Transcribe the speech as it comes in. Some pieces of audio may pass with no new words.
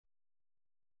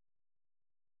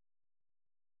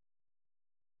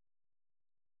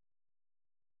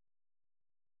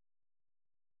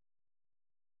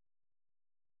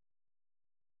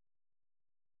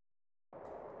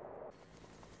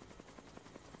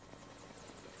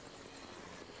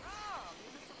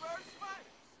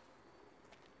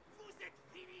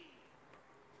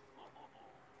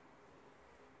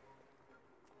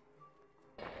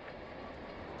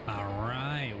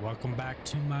welcome back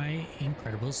to my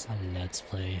Incredibles Let's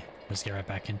Play. Let's get right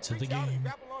back into the game.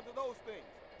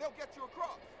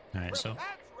 Alright, so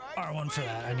R1 for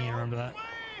that. I need to remember that.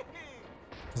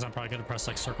 Because I'm probably going to press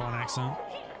like circle on accident.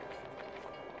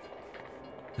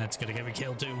 That's going to get me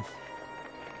killed too.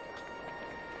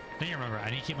 I need to remember, I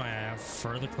need to keep my eye out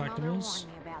for the collectibles.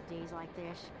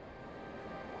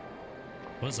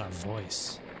 What is that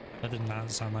voice? That did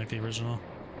not sound like the original.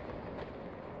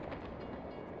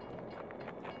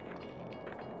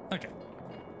 Okay.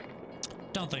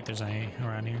 Don't think there's any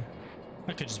around here.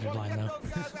 I could just be blind though.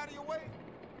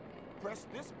 Press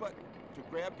this button to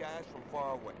grab guys from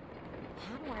far away.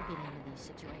 How do I get into these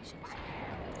situations?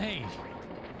 Hey,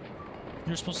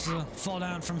 you're supposed to fall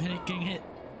down from getting hit.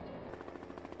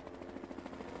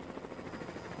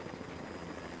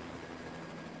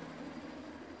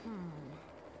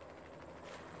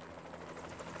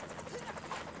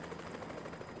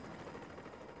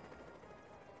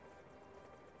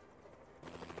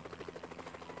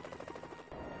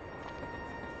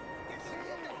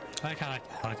 I like how the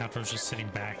helicopter was just sitting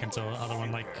back until the other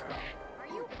one like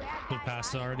flew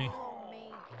past it already.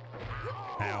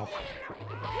 Ow.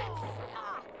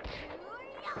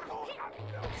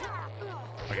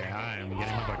 Okay, I am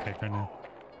getting my butt kicked right now.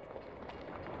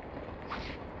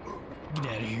 Get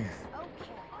out of here.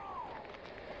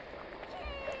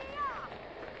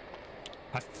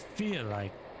 I feel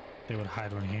like they would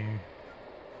hide one here.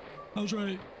 I was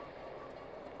right.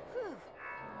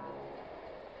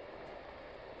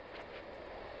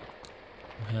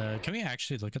 Can we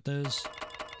actually look at those?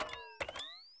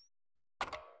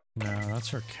 No, that's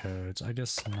for codes. I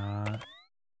guess not.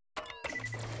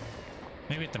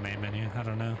 Maybe at the main menu. I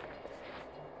don't know.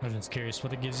 I'm just curious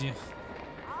what it gives you.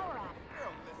 Alright,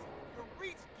 girl, listen. Your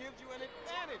reach gives you an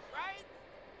advantage, right?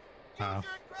 Use your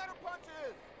incredible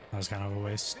punches. That was kind of a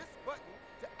waste. This button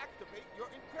to activate your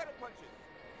incredible punches.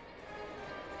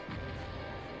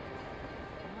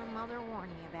 My mother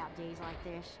warned me about days like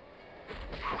this.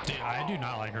 Dude, I do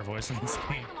not like her voice in this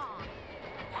game.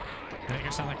 I make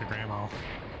her sound like a grandma.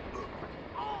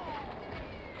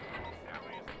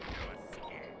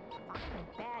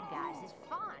 Finding bad guys is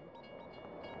fun.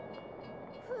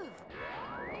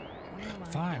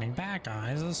 Finding bad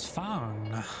guys is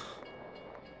fun.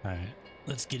 Alright,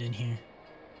 let's get in here.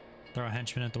 Throw a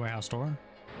henchman at the warehouse door.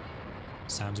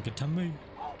 Sounds good to me.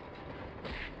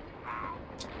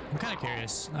 I'm kind of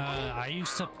curious. I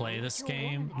used to play this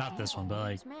game, not this one, but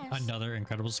like another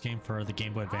Incredibles game for the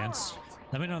Game Boy Advance.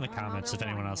 Let me know in the comments if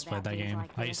anyone else played that game.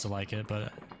 I used to like it,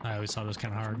 but I always thought it was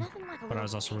kind of hard. But I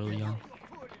was also really young.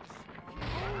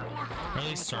 Or at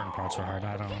least certain parts were hard.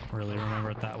 I don't really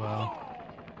remember it that well.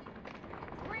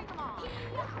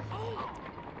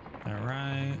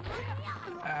 Alright.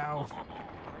 Ow.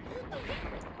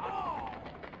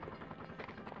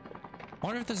 I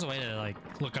wonder if there's a way to like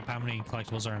look up how many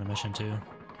collectibles are in a mission too.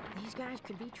 These guys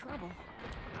could be trouble.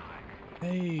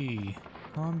 Hey,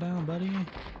 calm down, buddy.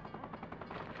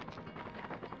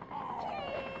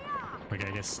 Okay,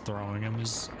 I guess throwing him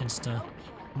is insta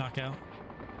knockout.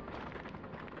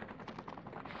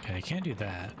 Okay, I can't do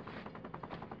that.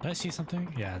 Did I see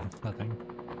something? Yeah, nothing.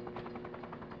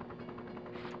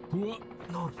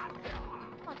 Whoa.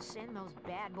 Let's send those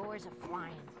bad boys a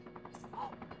flying.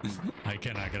 I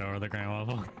cannot get over the grandma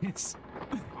voice. It's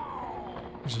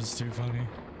just too funny.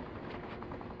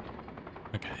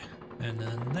 Okay, and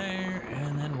then there,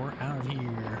 and then we're out of here. You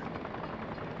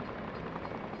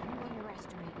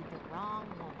underestimated the wrong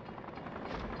one.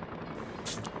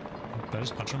 Did I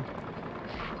just punch him?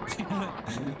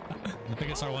 I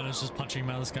guess R1 is just punching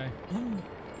him out of the sky.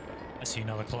 I see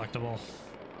another collectible.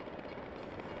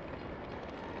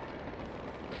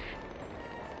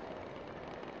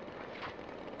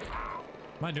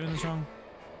 Am I doing this wrong?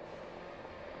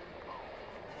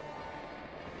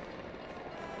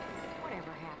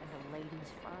 Whatever happened to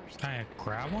ladies first? Can I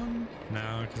grab one?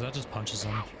 No, because that just punches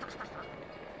him.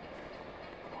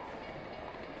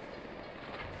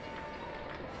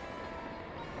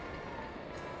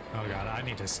 Oh god, I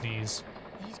need to sneeze.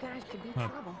 These guys could be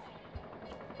trouble.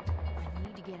 I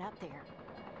need to get up there.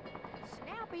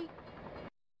 Snappy.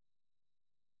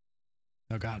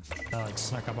 Oh god, that like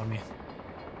snuck up on me.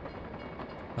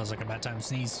 That was like a bad time to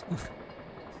sneeze.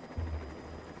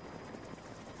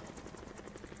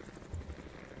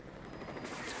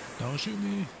 Don't shoot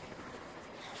me.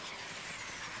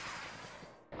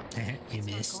 You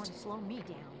missed. Going to slow me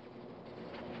down.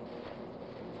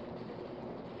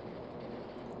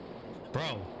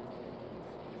 Bro,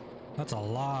 that's a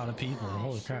lot of people.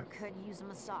 Holy sure crap. Could use a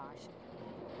massage.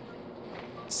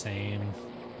 Same.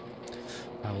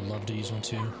 I would love to use one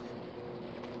too.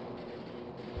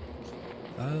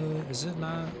 Is it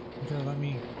not gonna let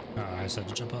me? Oh, I just had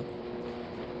to jump up.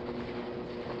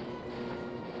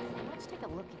 Let's take a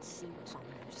look and see what's on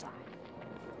the other side.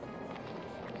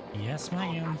 Yes,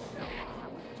 ma'am.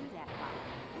 Do that,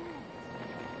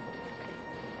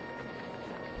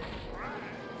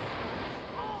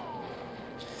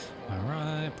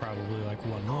 Alright, probably like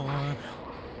one more.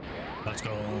 Let's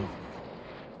go.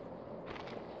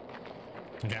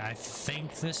 Okay, I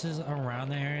think this is around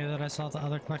the area that I saw the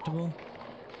other collectible.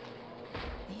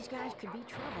 These guys could be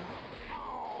trouble.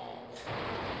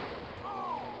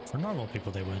 For normal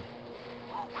people, they would.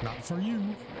 Not for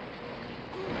you.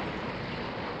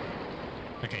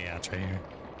 Okay, yeah, it's right here.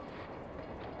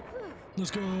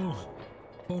 Let's go.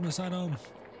 Bonus item.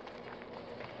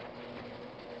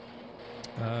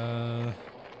 Am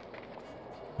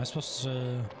I supposed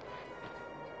to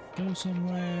go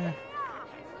somewhere?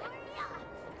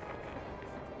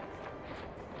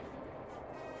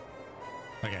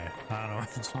 Okay, I don't know where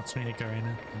this wants me to go right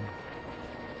now.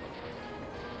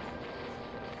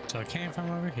 So I came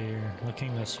from over here,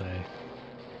 looking this way.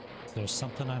 There's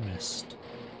something I missed.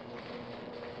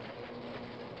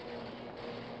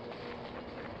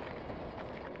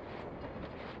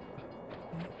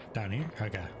 Down here?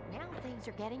 Okay. Now things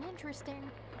are getting interesting.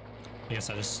 I guess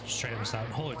I just straight up missed out.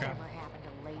 Holy crap. Whatever happened to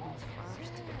ladies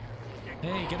first?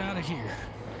 Hey, get out of here.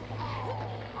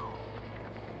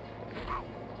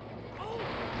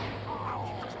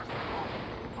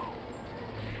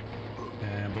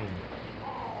 And boom.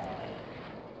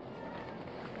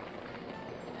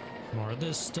 More of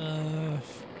this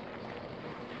stuff.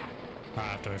 I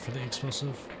have to wait for the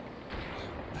explosive.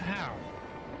 Ow.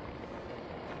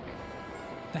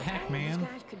 The heck, man? These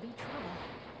guys could be trouble.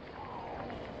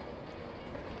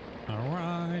 All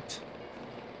right.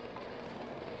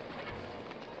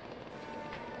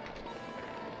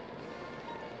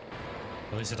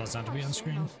 At least it doesn't have to be on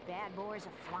screen. Those bad boys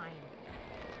are flying.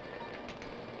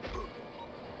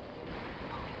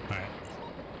 All right.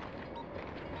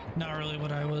 Not really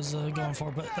what I was going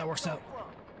for, but that works out.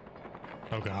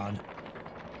 Oh God.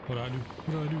 What do I do?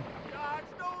 What do I do? Dodge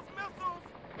those missiles!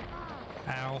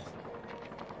 Ow.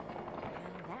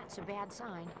 Well, that's a bad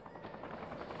sign.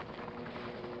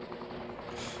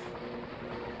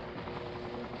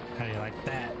 How do you like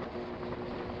that?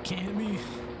 Can't me.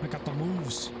 I got the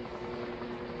moves.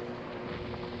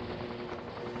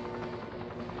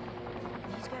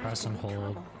 These guys Press could and be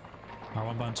hold. trouble.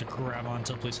 R1 button to grab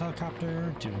onto the police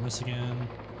helicopter. Doing this again.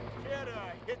 Care to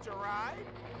hitch a ride?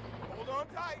 Hold on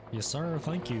tight. Yes, sir.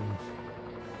 Thank you.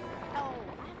 Oh,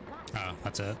 I've got Oh,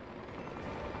 that's it.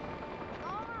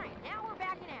 All right, now we're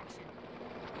back in action.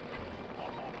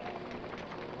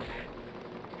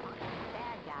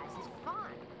 Bad guys is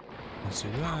fun. Let's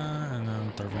do that, and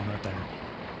then third one right there.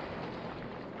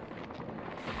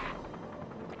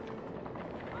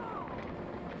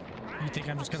 You think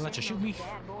I'm just gonna let you shoot me?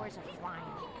 Bad boys are flying.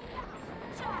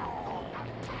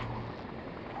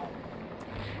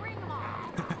 Bring 'em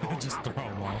on. Just throw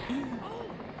them all.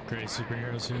 Great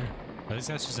superheroes here. Are these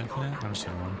guys just infinite? I'm just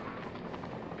gonna run.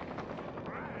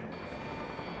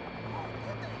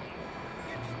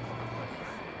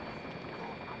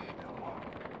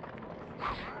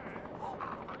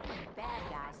 Bad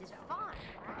guys is fun.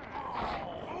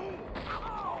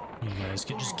 You guys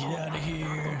can just get out of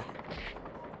here.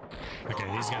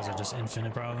 Okay, these guys are just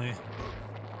infinite probably.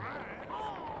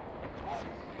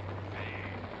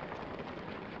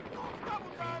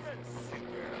 Double time it!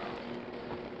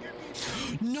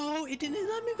 No, it didn't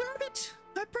let me grab it.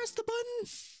 I pressed the button.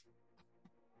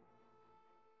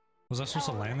 Was I supposed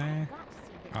to land there?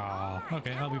 Oh,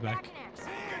 okay, I'll be back.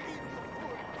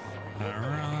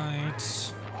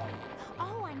 Alright.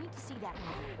 Oh, I need to see that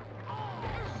movie.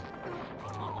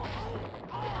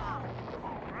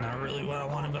 Not really what I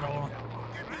wanted at all.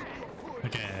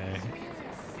 Okay.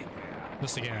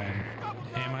 This again.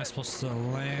 Am I supposed to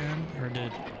land? Or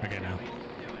did... Okay, no.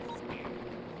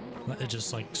 It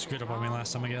just like screwed up on me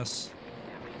last time, I guess.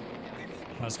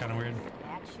 That's kind of weird.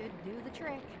 That should do the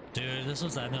trick. Dude, this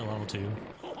was the end of level 2.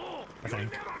 I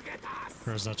think.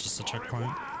 Or is that just a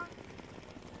checkpoint?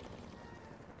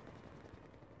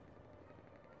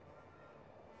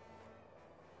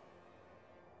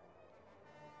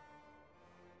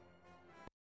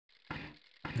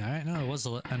 Alright, no, it was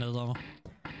the end of the level.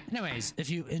 Anyways, if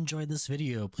you enjoyed this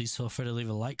video, please feel free to leave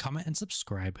a like, comment, and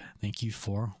subscribe. Thank you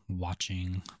for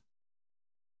watching.